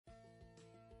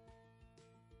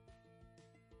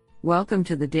Welcome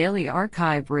to the Daily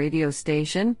Archive radio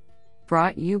station,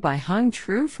 brought you by Hung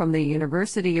Tru from the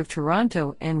University of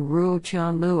Toronto and Ruo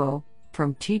Chan Luo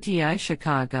from TTI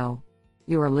Chicago.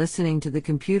 You are listening to the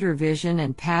Computer Vision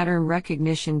and Pattern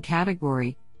Recognition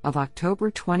category of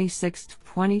October 26,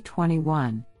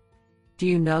 2021. Do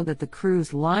you know that the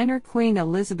cruise liner Queen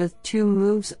Elizabeth II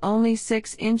moves only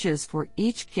 6 inches for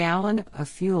each gallon of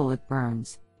fuel it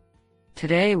burns?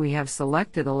 Today we have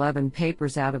selected 11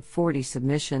 papers out of 40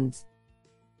 submissions.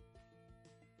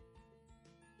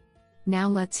 Now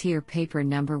let's hear paper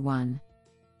number 1.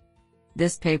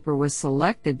 This paper was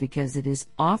selected because it is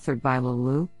authored by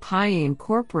Lulu Pi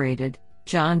Incorporated,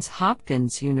 Johns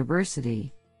Hopkins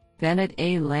University, Bennett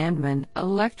A. Landman,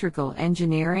 Electrical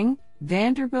Engineering,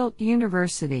 Vanderbilt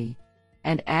University,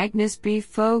 and Agnes B.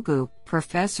 Fogu,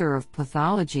 Professor of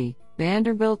Pathology,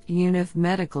 Vanderbilt Univ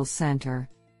Medical Center.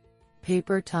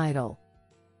 Paper title: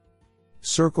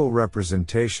 Circle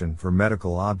Representation for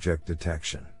Medical Object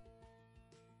Detection.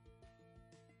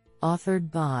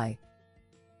 Authored by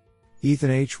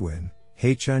Ethan H. Wynn,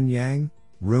 Haichun Yang,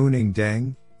 Ruining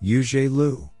Deng, Yuzhe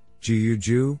Liu, Jiyu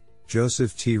Zhu,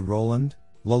 Joseph T. Roland,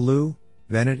 Lalu,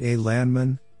 Bennett A.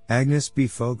 Landman, Agnes B.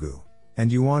 Fogu,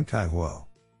 and Yuan Kai Huo.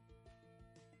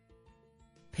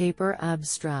 Paper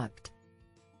abstract: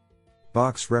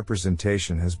 Box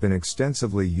representation has been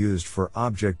extensively used for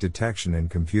object detection in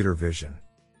computer vision.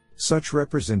 Such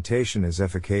representation is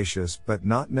efficacious but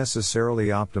not necessarily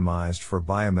optimized for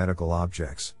biomedical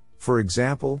objects, for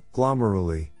example,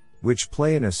 glomeruli, which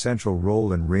play an essential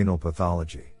role in renal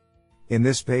pathology. In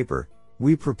this paper,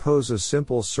 we propose a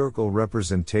simple circle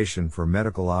representation for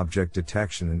medical object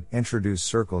detection and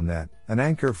introduce CircleNet, an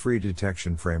anchor-free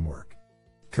detection framework.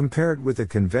 Compared with a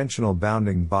conventional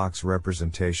bounding box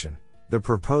representation, the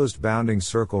proposed bounding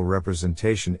circle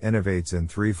representation innovates in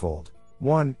threefold.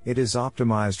 1. It is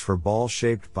optimized for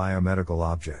ball-shaped biomedical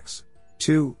objects.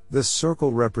 2. The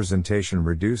circle representation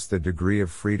reduces the degree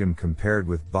of freedom compared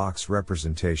with box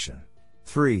representation.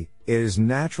 3. It is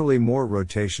naturally more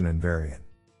rotation invariant.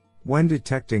 When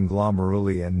detecting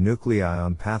glomeruli and nuclei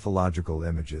on pathological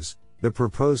images, the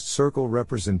proposed circle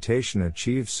representation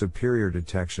achieves superior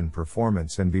detection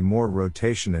performance and be more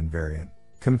rotation invariant,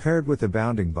 compared with the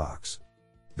bounding box.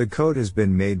 The code has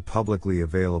been made publicly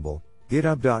available,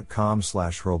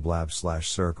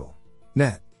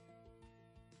 github.com/hurlblab/circle.net.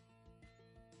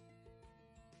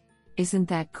 Isn't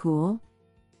that cool?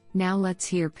 Now let's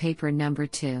hear paper number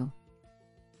 2.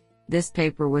 This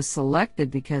paper was selected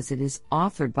because it is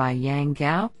authored by Yang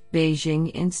Gao,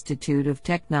 Beijing Institute of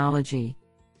Technology,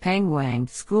 Peng Wang,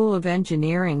 School of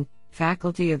Engineering,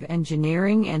 Faculty of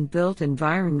Engineering and Built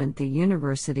Environment, the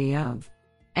University of,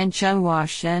 and Chenhua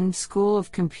Shen, School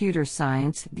of Computer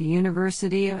Science, the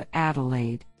University of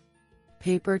Adelaide.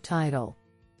 Paper title: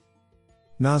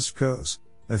 NASCOS,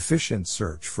 Efficient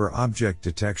Search for Object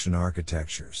Detection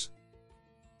Architectures.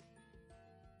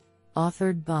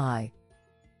 Authored by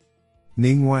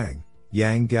Ning Wang,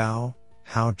 Yang Gao,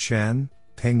 Hao Chen,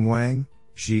 Peng Wang,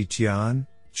 Zhi Tian,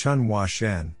 Chenhua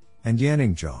Shen, and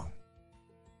Yanning Zhang.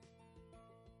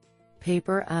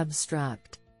 Paper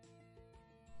abstract: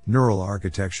 Neural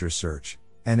Architecture Search,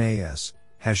 NAS,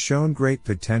 has shown great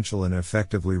potential in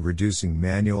effectively reducing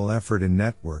manual effort in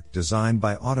network design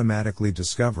by automatically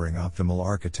discovering optimal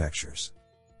architectures.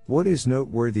 What is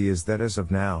noteworthy is that as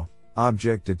of now,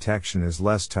 object detection is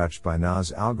less touched by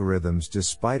NAS algorithms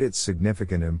despite its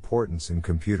significant importance in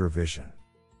computer vision.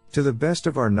 To the best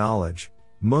of our knowledge,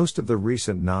 most of the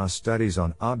recent NAS studies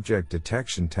on object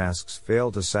detection tasks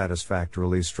fail to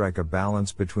satisfactorily strike a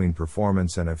balance between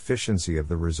performance and efficiency of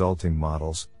the resulting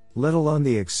models, let alone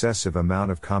the excessive amount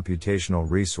of computational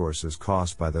resources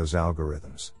cost by those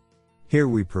algorithms. Here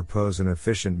we propose an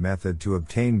efficient method to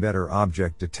obtain better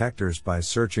object detectors by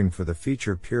searching for the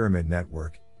feature pyramid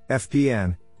network,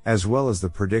 FPN, as well as the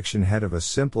prediction head of a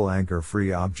simple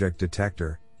anchor-free object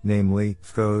detector, namely,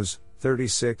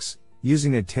 FCOS-36,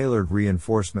 using a tailored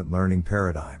reinforcement learning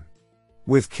paradigm.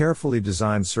 With carefully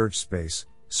designed search space,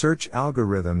 search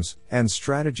algorithms, and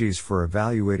strategies for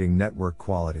evaluating network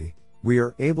quality, we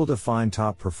are able to find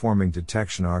top-performing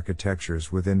detection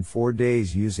architectures within 4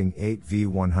 days using 8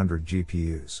 V100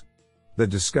 GPUs. The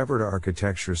discovered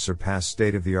architectures surpass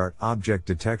state-of-the-art object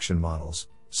detection models,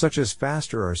 such as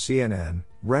FasterRCNN,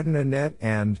 RetinaNet,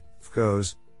 and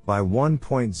FCOS, by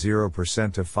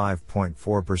 1.0% to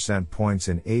 5.4% points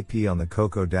in AP on the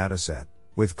COCO dataset,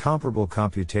 with comparable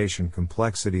computation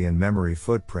complexity and memory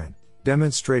footprint,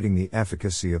 demonstrating the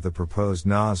efficacy of the proposed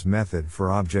NAS method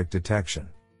for object detection.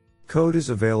 Code is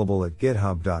available at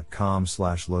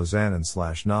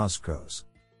github.com/lausanne/NASCOS.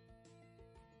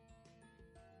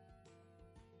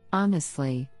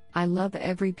 Honestly, I love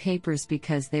every papers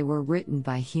because they were written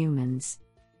by humans.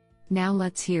 Now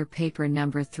let's hear paper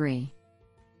number 3.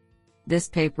 This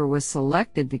paper was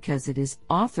selected because it is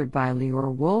authored by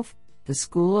Lior Wolf, the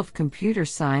School of Computer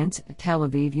Science at Tel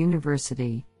Aviv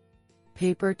University.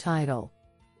 Paper title: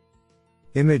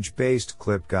 Image-based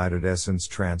clip-guided essence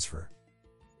transfer.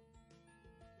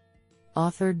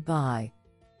 Authored by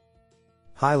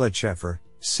Hyla Cheffer,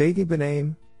 Sadie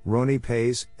Benaim, Roni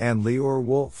Pays, and Lior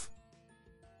Wolf.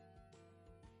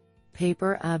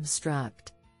 Paper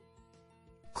abstract: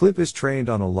 Clip is trained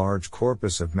on a large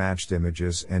corpus of matched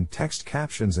images and text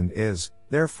captions and is,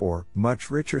 therefore, much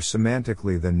richer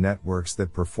semantically than networks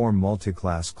that perform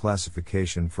multi-class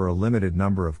classification for a limited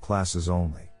number of classes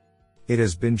only. It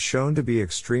has been shown to be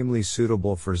extremely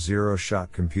suitable for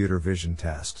zero-shot computer vision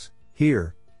tasks.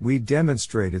 Here, we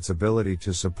demonstrate its ability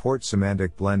to support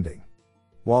semantic blending.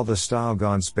 While the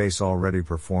StyleGAN space already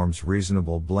performs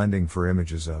reasonable blending for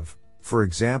images of, for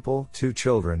example, two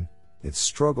children, it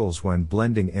struggles when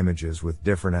blending images with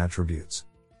different attributes.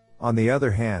 On the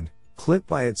other hand, Clip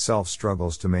by itself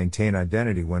struggles to maintain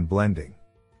identity when blending.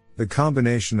 The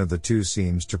combination of the two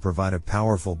seems to provide a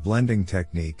powerful blending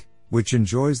technique, which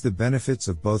enjoys the benefits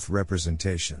of both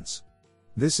representations.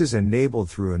 This is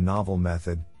enabled through a novel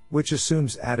method, which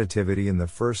assumes additivity in the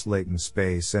first latent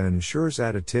space and ensures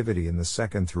additivity in the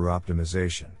second through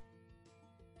optimization.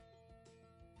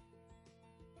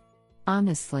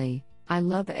 Honestly, I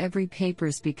love every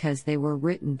papers because they were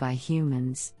written by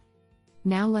humans.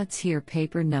 Now let's hear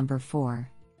paper number 4.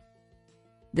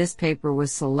 This paper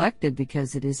was selected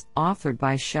because it is authored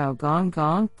by Xiao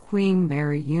Gong, Queen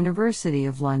Mary University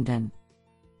of London.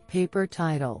 Paper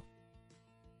title: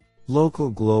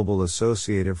 Local Global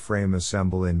Associative Frame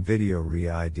Assemble in Video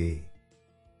Re-ID.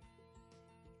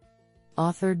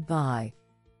 Authored by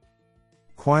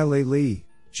Kuai Li,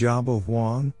 Jiabo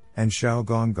Huang, and Xiao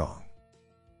Gong.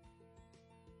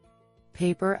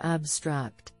 Paper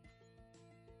abstract: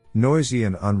 Noisy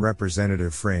and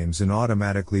unrepresentative frames in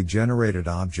automatically generated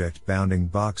object bounding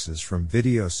boxes from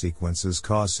video sequences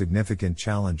cause significant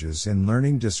challenges in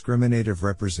learning discriminative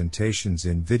representations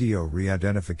in video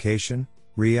re-identification,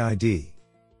 Re-ID.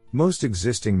 Most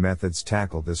existing methods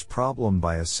tackle this problem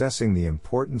by assessing the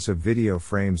importance of video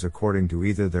frames according to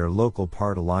either their local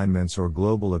part alignments or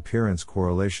global appearance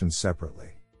correlations separately.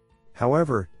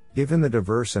 However, given the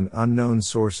diverse and unknown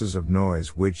sources of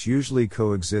noise which usually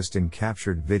coexist in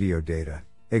captured video data,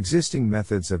 existing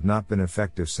methods have not been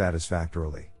effective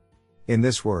satisfactorily. In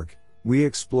this work, we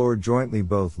explored jointly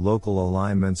both local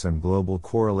alignments and global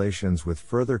correlations with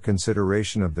further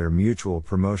consideration of their mutual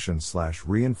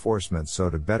promotion/reinforcement so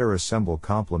to better assemble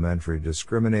complementary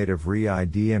discriminative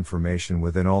Re-ID information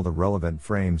within all the relevant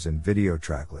frames and video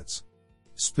tracklets.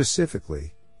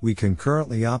 Specifically, we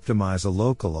concurrently optimize a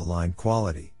local aligned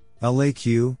quality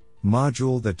LAQ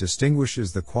module that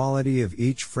distinguishes the quality of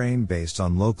each frame based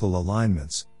on local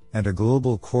alignments, and a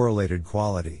global correlated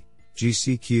quality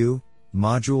GCQ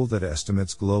module that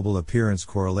estimates global appearance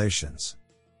correlations.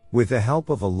 With the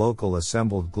help of a local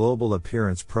assembled global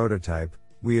appearance prototype,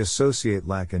 we associate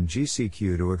LAQ and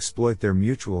GCQ to exploit their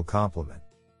mutual complement.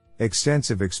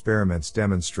 Extensive experiments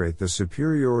demonstrate the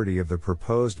superiority of the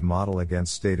proposed model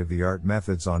against state-of-the-art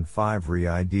methods on 5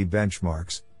 Re-ID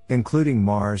benchmarks, including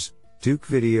Mars, Duke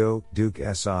Video, Duke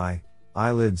SI,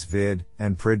 Eyelids Vid,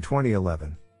 and PRID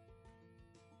 2011.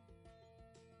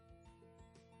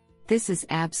 This is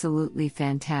absolutely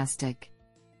fantastic.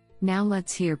 Now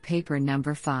let's hear paper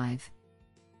number 5.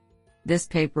 This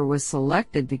paper was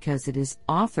selected because it is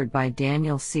authored by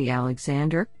Daniel C.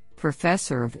 Alexander,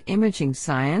 Professor of Imaging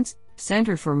Science,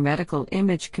 Center for Medical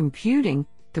Image Computing,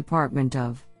 Department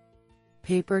of.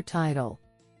 Paper title: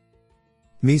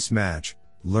 Mismatch,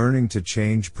 Learning to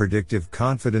Change Predictive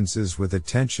Confidences with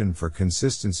Attention for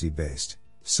Consistency-Based,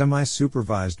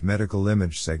 Semi-Supervised Medical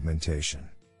Image Segmentation.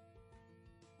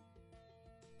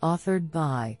 Authored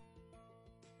by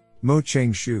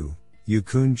Mo-Cheng Xu,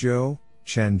 Yukun Zhou,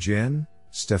 Chen Jin,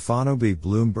 Stefano B.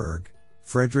 Bloomberg,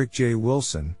 Frederick J.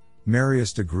 Wilson,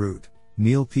 Marius de Groot,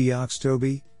 Neil P.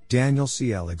 Oxtoby, Daniel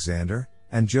C. Alexander,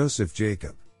 and Joseph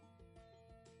Jacob.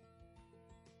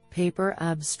 Paper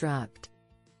abstract: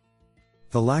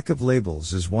 The lack of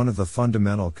labels is one of the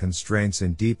fundamental constraints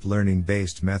in deep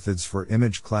learning-based methods for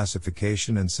image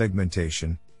classification and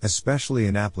segmentation, especially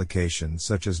in applications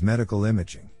such as medical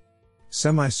imaging.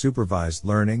 Semi-supervised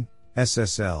learning,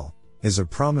 SSL, is a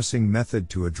promising method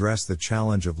to address the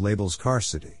challenge of label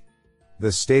scarcity.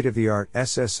 The state-of-the-art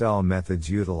SSL methods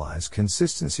utilize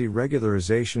consistency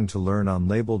regularization to learn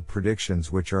unlabeled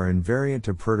predictions which are invariant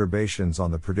to perturbations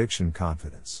on the prediction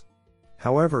confidence.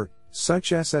 However,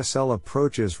 Such SSL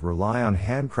approaches rely on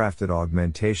handcrafted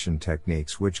augmentation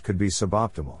techniques which could be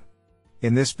suboptimal.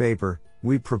 In this paper,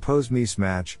 we propose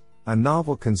mismatch, a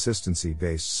novel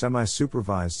consistency-based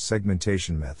semi-supervised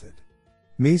segmentation method.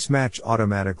 Mismatch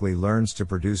automatically learns to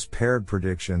produce paired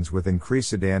predictions with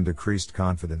increased and decreased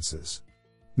confidences.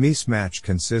 Mismatch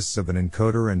consists of an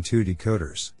encoder and two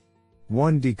decoders.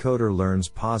 One decoder learns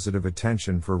positive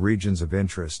attention for regions of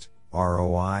interest,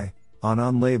 ROI, on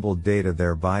unlabeled data,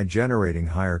 thereby generating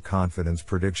higher confidence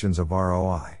predictions of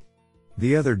ROI.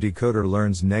 The other decoder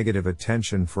learns negative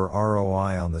attention for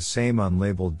ROI on the same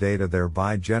unlabeled data,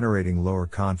 thereby generating lower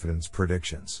confidence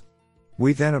predictions.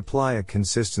 We then apply a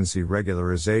consistency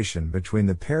regularization between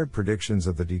the paired predictions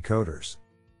of the decoders.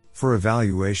 For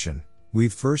evaluation, we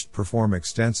first perform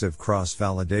extensive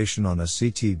cross-validation on a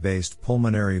CT-based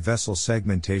pulmonary vessel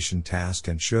segmentation task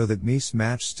and show that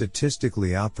mismatch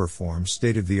statistically outperforms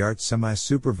state-of-the-art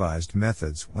semi-supervised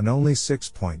methods when only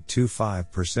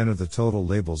 6.25% of the total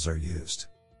labels are used.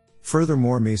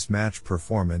 Furthermore, mismatch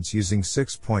performance using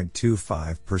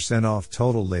 6.25% off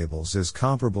total labels is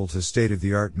comparable to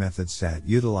state-of-the-art methods that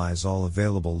utilize all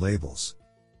available labels.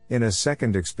 In a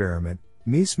second experiment,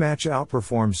 mismatch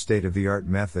outperforms state-of-the-art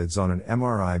methods on an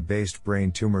MRI-based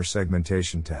brain tumor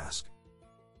segmentation task.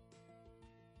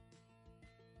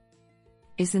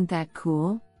 Isn't that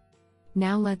cool?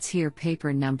 Now let's hear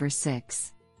paper number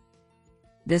 6.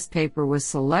 This paper was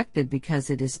selected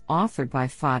because it is authored by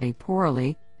Fadi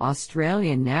Porley,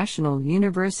 Australian National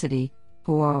University,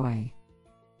 Hawaii.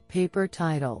 Paper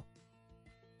title: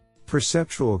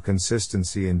 Perceptual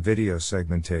Consistency in Video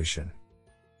Segmentation.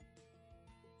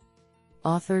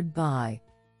 Authored by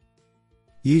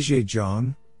Yizhe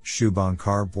Zhang,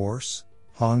 Shubankar Bors,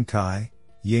 Hong Kai,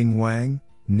 Ying Wang,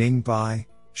 Ning Bai,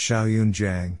 Xiaoyun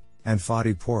Zhang, and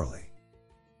Fadi Porley.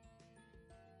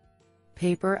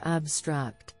 Paper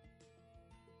abstract: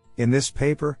 In this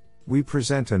paper, we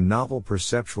present a novel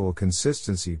perceptual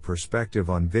consistency perspective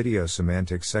on video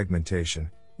semantic segmentation,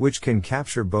 which can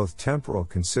capture both temporal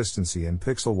consistency and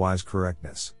pixel-wise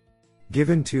correctness.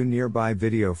 Given two nearby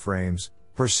video frames,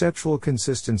 perceptual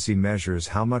consistency measures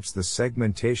how much the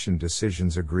segmentation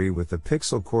decisions agree with the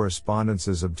pixel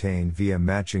correspondences obtained via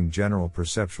matching general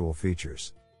perceptual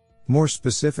features. More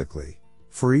specifically,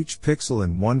 for each pixel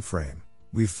in one frame,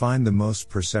 we find the most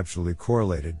perceptually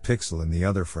correlated pixel in the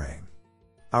other frame.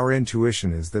 Our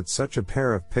intuition is that such a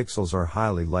pair of pixels are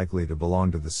highly likely to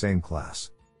belong to the same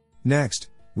class. Next,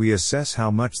 we assess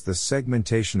how much the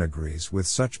segmentation agrees with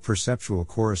such perceptual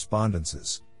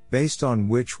correspondences, based on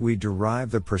which we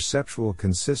derive the perceptual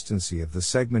consistency of the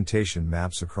segmentation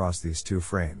maps across these two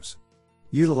frames.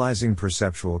 Utilizing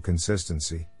perceptual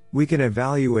consistency, we can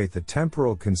evaluate the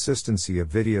temporal consistency of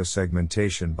video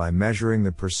segmentation by measuring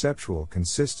the perceptual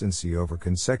consistency over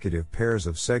consecutive pairs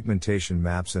of segmentation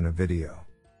maps in a video.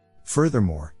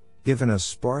 Furthermore, given a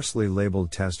sparsely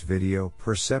labeled test video,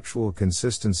 perceptual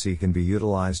consistency can be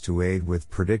utilized to aid with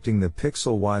predicting the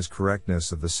pixel-wise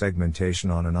correctness of the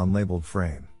segmentation on an unlabeled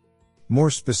frame.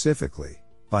 More specifically,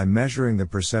 by measuring the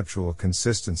perceptual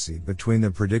consistency between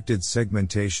the predicted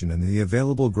segmentation and the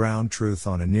available ground truth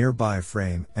on a nearby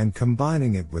frame and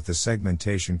combining it with the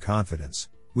segmentation confidence,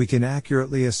 we can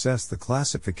accurately assess the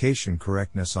classification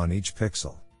correctness on each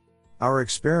pixel. Our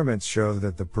experiments show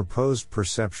that the proposed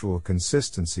perceptual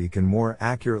consistency can more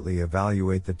accurately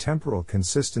evaluate the temporal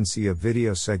consistency of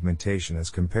video segmentation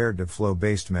as compared to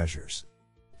flow-based measures.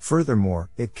 Furthermore,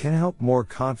 it can help more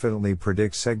confidently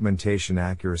predict segmentation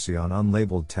accuracy on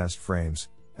unlabeled test frames,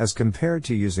 as compared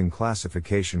to using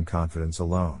classification confidence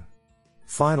alone.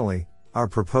 Finally, our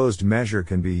proposed measure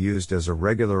can be used as a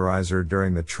regularizer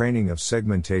during the training of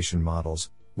segmentation models,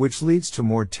 which leads to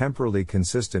more temporally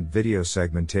consistent video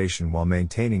segmentation while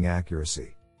maintaining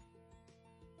accuracy.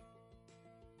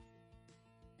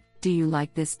 Do you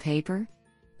like this paper?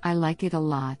 I like it a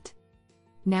lot.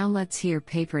 Now let's hear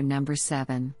paper number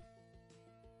 7.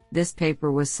 This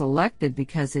paper was selected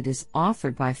because it is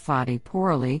authored by Fadi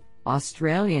Porley,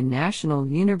 Australian National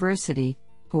University,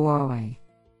 Hawaii.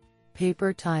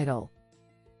 Paper title: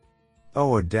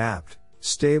 OADapt,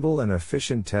 Stable and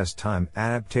Efficient Test Time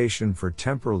Adaptation for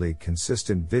Temporally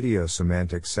Consistent Video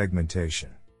Semantic Segmentation.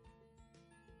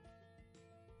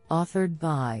 Authored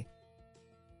by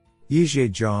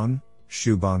Yizhe Zhang,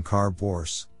 Shubankar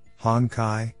Bors, Hong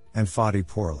Kai, and Fadi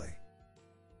Porley.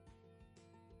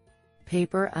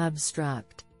 Paper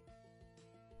abstract: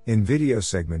 In video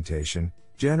segmentation,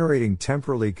 generating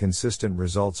temporally consistent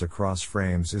results across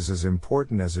frames is as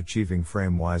important as achieving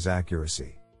frame-wise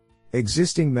accuracy.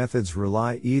 Existing methods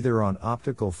rely either on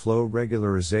optical flow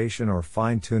regularization or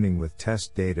fine-tuning with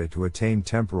test data to attain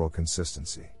temporal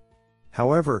consistency.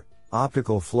 However,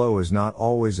 optical flow is not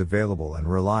always available and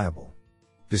reliable.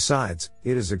 Besides,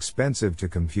 it is expensive to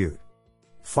compute.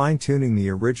 Fine-tuning the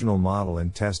original model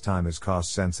in test time is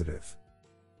cost-sensitive.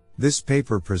 This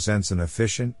paper presents an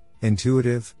efficient,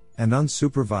 intuitive, and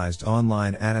unsupervised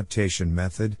online adaptation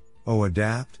method,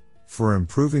 OAdapt, for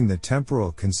improving the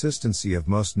temporal consistency of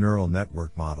most neural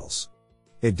network models.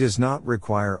 It does not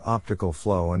require optical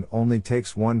flow and only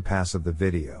takes one pass of the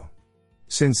video.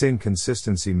 Since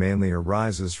inconsistency mainly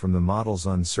arises from the model's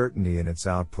uncertainty in its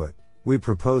output, we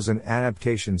propose an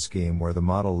adaptation scheme where the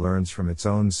model learns from its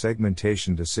own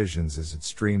segmentation decisions as it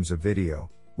streams a video,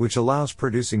 which allows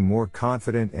producing more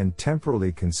confident and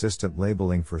temporally consistent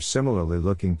labeling for similarly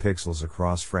looking pixels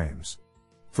across frames.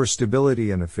 For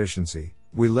stability and efficiency,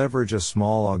 we leverage a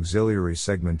small auxiliary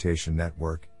segmentation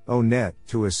network, ONet,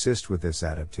 to assist with this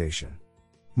adaptation.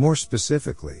 More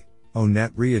specifically,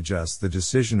 ONet readjusts the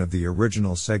decision of the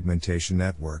original segmentation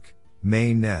network,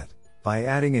 MainNet, by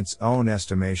adding its own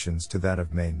estimations to that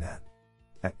of MainNet.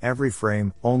 At every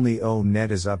frame, only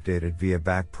ONet is updated via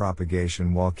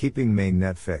backpropagation while keeping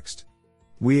MainNet fixed.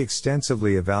 We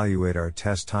extensively evaluate our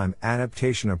test time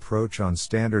adaptation approach on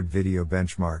standard video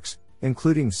benchmarks,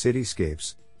 including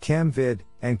Cityscapes, CamVid,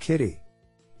 and Kitty.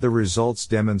 The results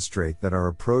demonstrate that our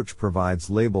approach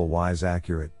provides label-wise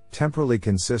accurate, temporally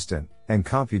consistent, and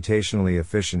computationally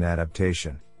efficient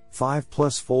adaptation,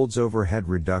 5+ folds overhead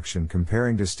reduction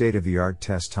comparing to state-of-the-art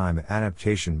test time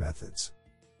adaptation methods.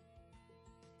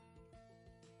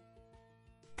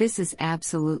 This is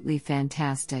absolutely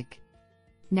fantastic.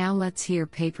 Now let's hear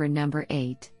paper number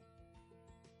 8.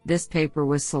 This paper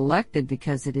was selected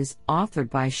because it is authored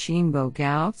by Xinbo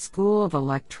Gao, School of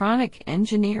Electronic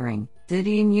Engineering,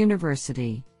 Zhejiang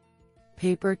University.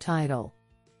 Paper title: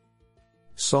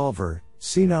 Solver,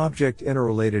 Scene-Object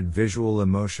Interrelated Visual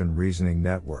Emotion Reasoning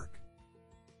Network.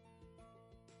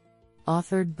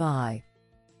 Authored by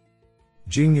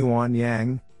Jingyuan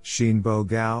Yang, Xinbo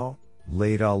Gao,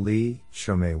 Leida Li,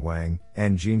 Shumei Wang,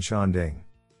 and Jinshan Ding.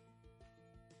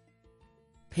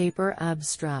 Paper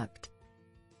abstract: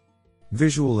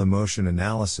 Visual Emotion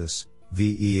Analysis,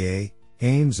 VEA,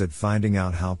 aims at finding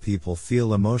out how people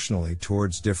feel emotionally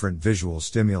towards different visual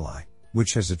stimuli,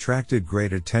 which has attracted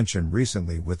great attention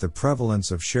recently with the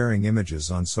prevalence of sharing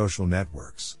images on social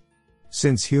networks.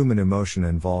 Since human emotion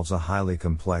involves a highly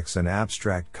complex and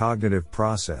abstract cognitive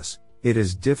process, it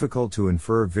is difficult to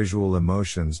infer visual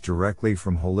emotions directly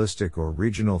from holistic or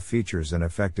regional features and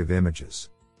affective images.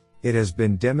 It has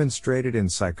been demonstrated in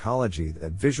psychology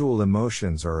that visual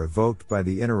emotions are evoked by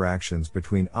the interactions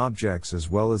between objects as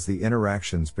well as the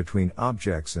interactions between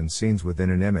objects and scenes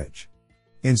within an image.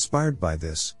 Inspired by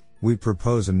this, we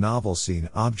propose a novel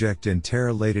scene-object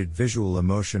interrelated visual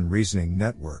emotion reasoning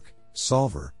network,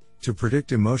 Solver, to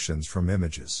predict emotions from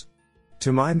images.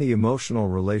 To mine the emotional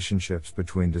relationships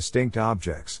between distinct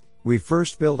objects, we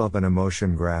first build up an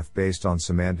emotion graph based on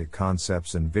semantic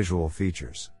concepts and visual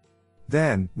features.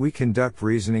 Then, we conduct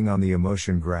reasoning on the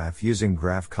emotion graph using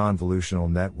Graph Convolutional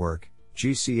Network,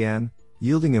 GCN,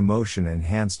 yielding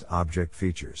emotion-enhanced object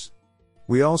features.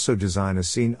 We also design a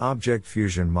scene-object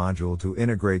fusion module to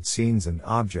integrate scenes and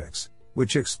objects,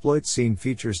 which exploits scene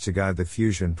features to guide the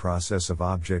fusion process of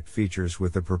object features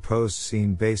with the proposed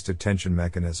scene-based attention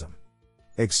mechanism.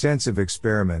 Extensive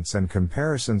experiments and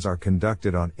comparisons are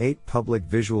conducted on 8 public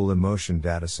visual emotion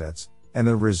datasets, and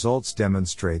the results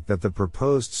demonstrate that the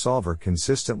proposed solver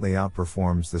consistently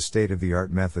outperforms the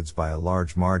state-of-the-art methods by a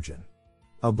large margin.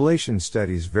 Ablation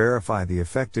studies verify the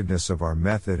effectiveness of our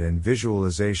method and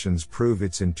visualizations prove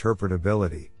its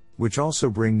interpretability, which also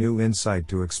bring new insight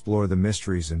to explore the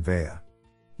mysteries in VEA.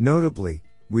 Notably,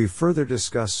 we further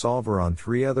discuss solver on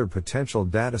 3 other potential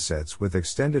datasets with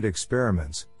extended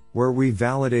experiments, where we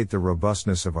validate the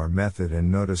robustness of our method and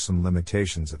notice some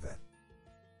limitations of it.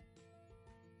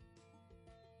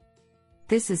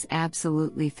 This is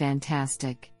absolutely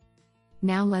fantastic.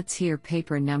 Now let's hear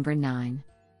paper number 9.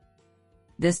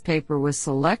 This paper was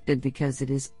selected because it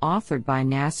is authored by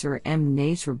Nasser M.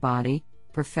 Nasrabadi,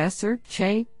 Professor,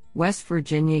 Che, West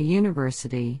Virginia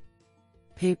University.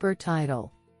 Paper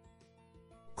title: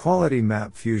 Quality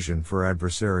Map Fusion for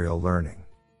Adversarial Learning.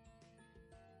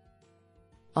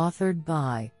 Authored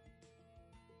by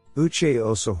Uche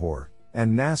Osahor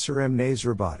and Nasser M.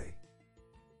 Nasrabadi.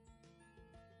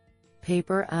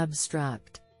 Paper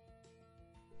abstract: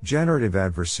 Generative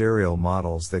adversarial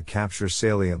models that capture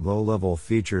salient low-level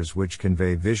features which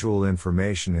convey visual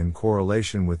information in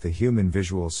correlation with the human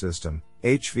visual system,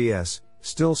 HVS,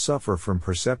 still suffer from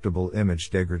perceptible image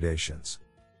degradations.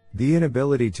 The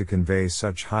inability to convey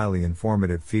such highly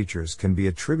informative features can be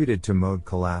attributed to mode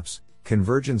collapse,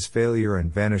 convergence failure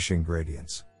and vanishing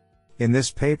gradients. In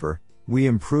this paper, we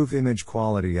improve image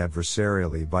quality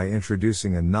adversarially by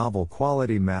introducing a novel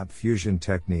quality map fusion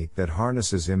technique that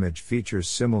harnesses image features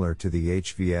similar to the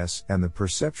HVS and the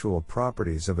perceptual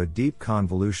properties of a deep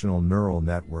convolutional neural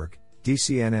network,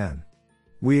 DCNN.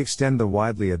 We extend the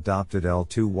widely adopted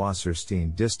L2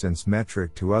 Wasserstein distance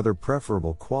metric to other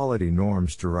preferable quality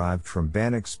norms derived from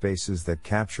Banach spaces that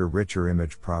capture richer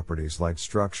image properties like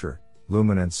structure,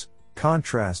 luminance,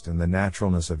 contrast, and the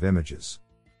naturalness of images.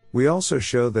 We also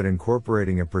show that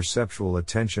incorporating a perceptual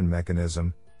attention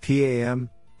mechanism, PAM,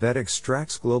 that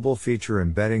extracts global feature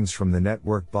embeddings from the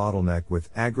network bottleneck with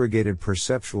aggregated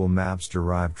perceptual maps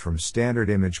derived from standard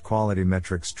image quality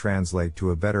metrics translate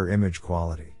to a better image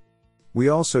quality. We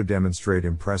also demonstrate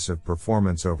impressive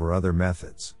performance over other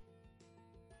methods.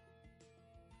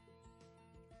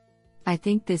 I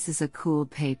think this is a cool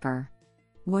paper.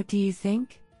 What do you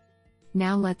think?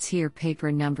 Now let's hear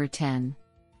paper number 10.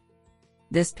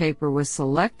 This paper was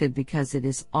selected because it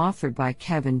is authored by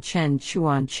Kevin Chen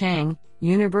Chuan Chang,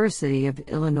 University of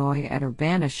Illinois at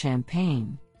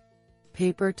Urbana-Champaign.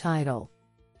 Paper title: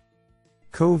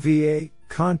 CoVA,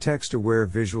 Context-Aware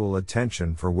Visual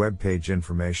Attention for Web Page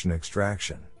Information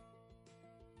Extraction.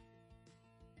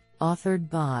 Authored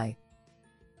by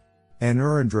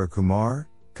Anurendra Kumar,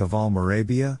 Kaval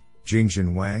Marabia,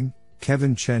 Jingjin Wang,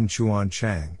 Kevin Chen Chuan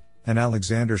Chang, and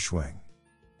Alexander Schwing.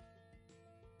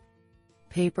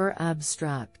 Paper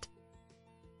abstract: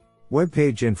 Web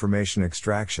page information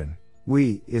extraction,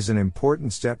 WE, is an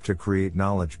important step to create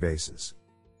knowledge bases.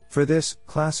 For this,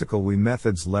 classical WE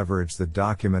methods leverage the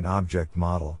document object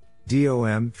model,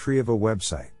 DOM, tree of a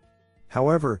website.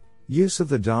 However, use of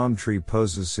the DOM tree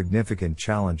poses significant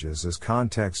challenges as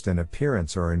context and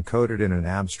appearance are encoded in an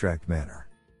abstract manner.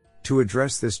 To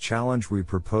address this challenge, we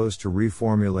propose to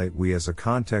reformulate WE as a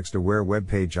context-aware web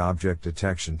page object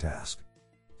detection task.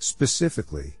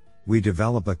 Specifically, we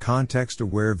develop a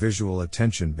context-aware visual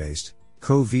attention-based,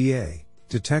 CoVA,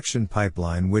 detection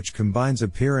pipeline which combines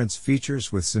appearance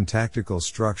features with syntactical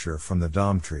structure from the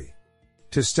DOM tree.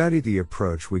 To study the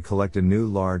approach, we collect a new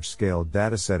large-scale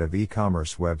dataset of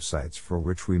e-commerce websites for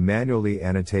which we manually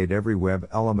annotate every web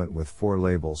element with 4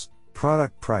 labels: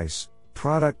 product price,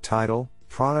 product title,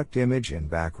 product image, and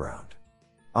background.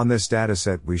 On this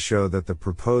dataset, we show that the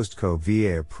proposed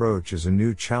CoVA approach is a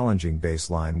new challenging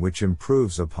baseline which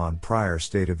improves upon prior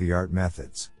state-of-the-art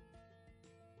methods.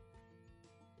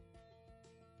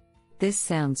 This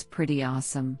sounds pretty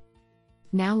awesome.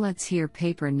 Now let's hear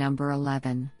paper number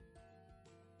 11.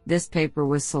 This paper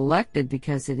was selected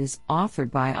because it is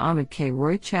authored by Amit K.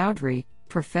 Roy Chowdhury,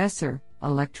 Professor,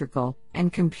 Electrical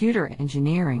and Computer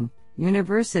Engineering,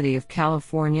 University of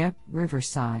California,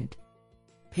 Riverside.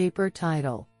 Paper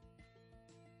title: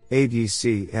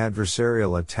 ADC,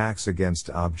 Adversarial Attacks Against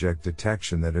Object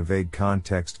Detection that Evade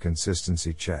Context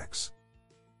Consistency Checks.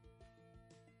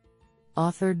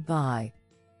 Authored by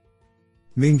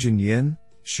Mingjin Yin,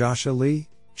 Shasha Li,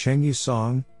 Chengyu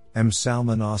Song, M.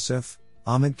 Salman Asif,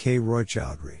 Amit K. Roy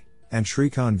Chowdhury, and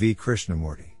Shrikant V.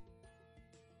 Krishnamurti.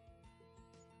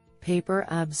 Paper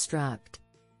abstract: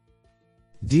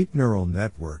 Deep neural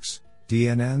networks,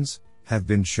 DNNs, have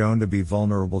been shown to be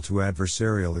vulnerable to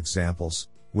adversarial examples,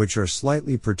 which are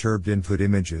slightly perturbed input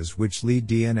images which lead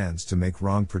DNNs to make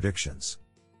wrong predictions.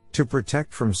 To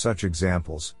protect from such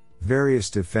examples, various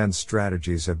defense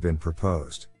strategies have been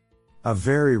proposed. A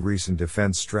very recent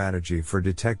defense strategy for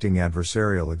detecting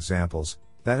adversarial examples,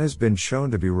 that has been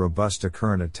shown to be robust to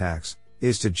current attacks,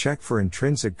 is to check for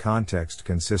intrinsic context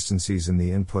consistencies in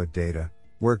the input data,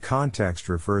 where context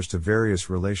refers to various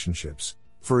relationships,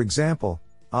 for example,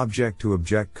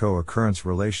 object-to-object co-occurrence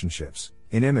relationships,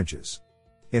 in images.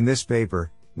 In this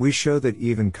paper, we show that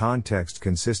even context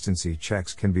consistency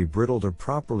checks can be brittle to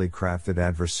properly crafted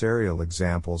adversarial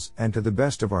examples, and to the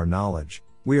best of our knowledge,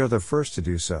 we are the first to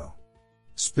do so.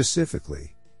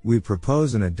 Specifically, we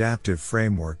propose an adaptive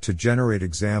framework to generate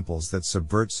examples that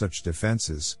subvert such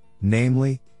defenses,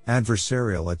 namely,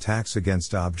 adversarial attacks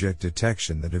against object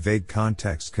detection that evade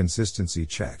context consistency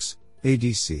checks,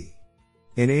 ADC.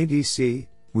 In ADC,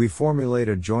 we formulate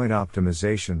a joint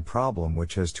optimization problem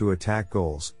which has 2 attack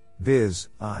goals, viz.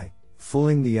 I,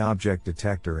 fooling the object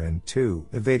detector, and 2,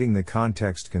 evading the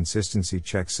context consistency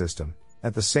check system,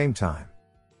 at the same time.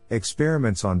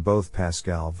 Experiments on both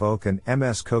Pascal Voc and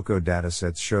MS COCO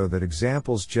datasets show that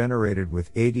examples generated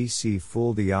with ADC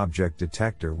fool the object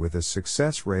detector with a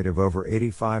success rate of over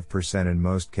 85% in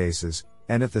most cases,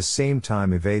 and at the same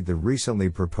time evade the recently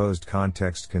proposed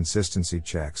context consistency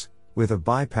checks, with a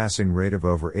bypassing rate of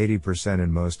over 80%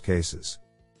 in most cases.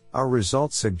 Our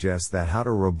results suggest that how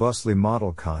to robustly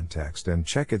model context and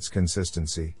check its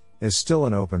consistency is still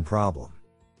an open problem.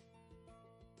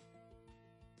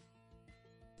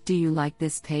 Do you like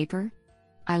this paper?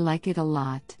 I like it a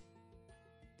lot.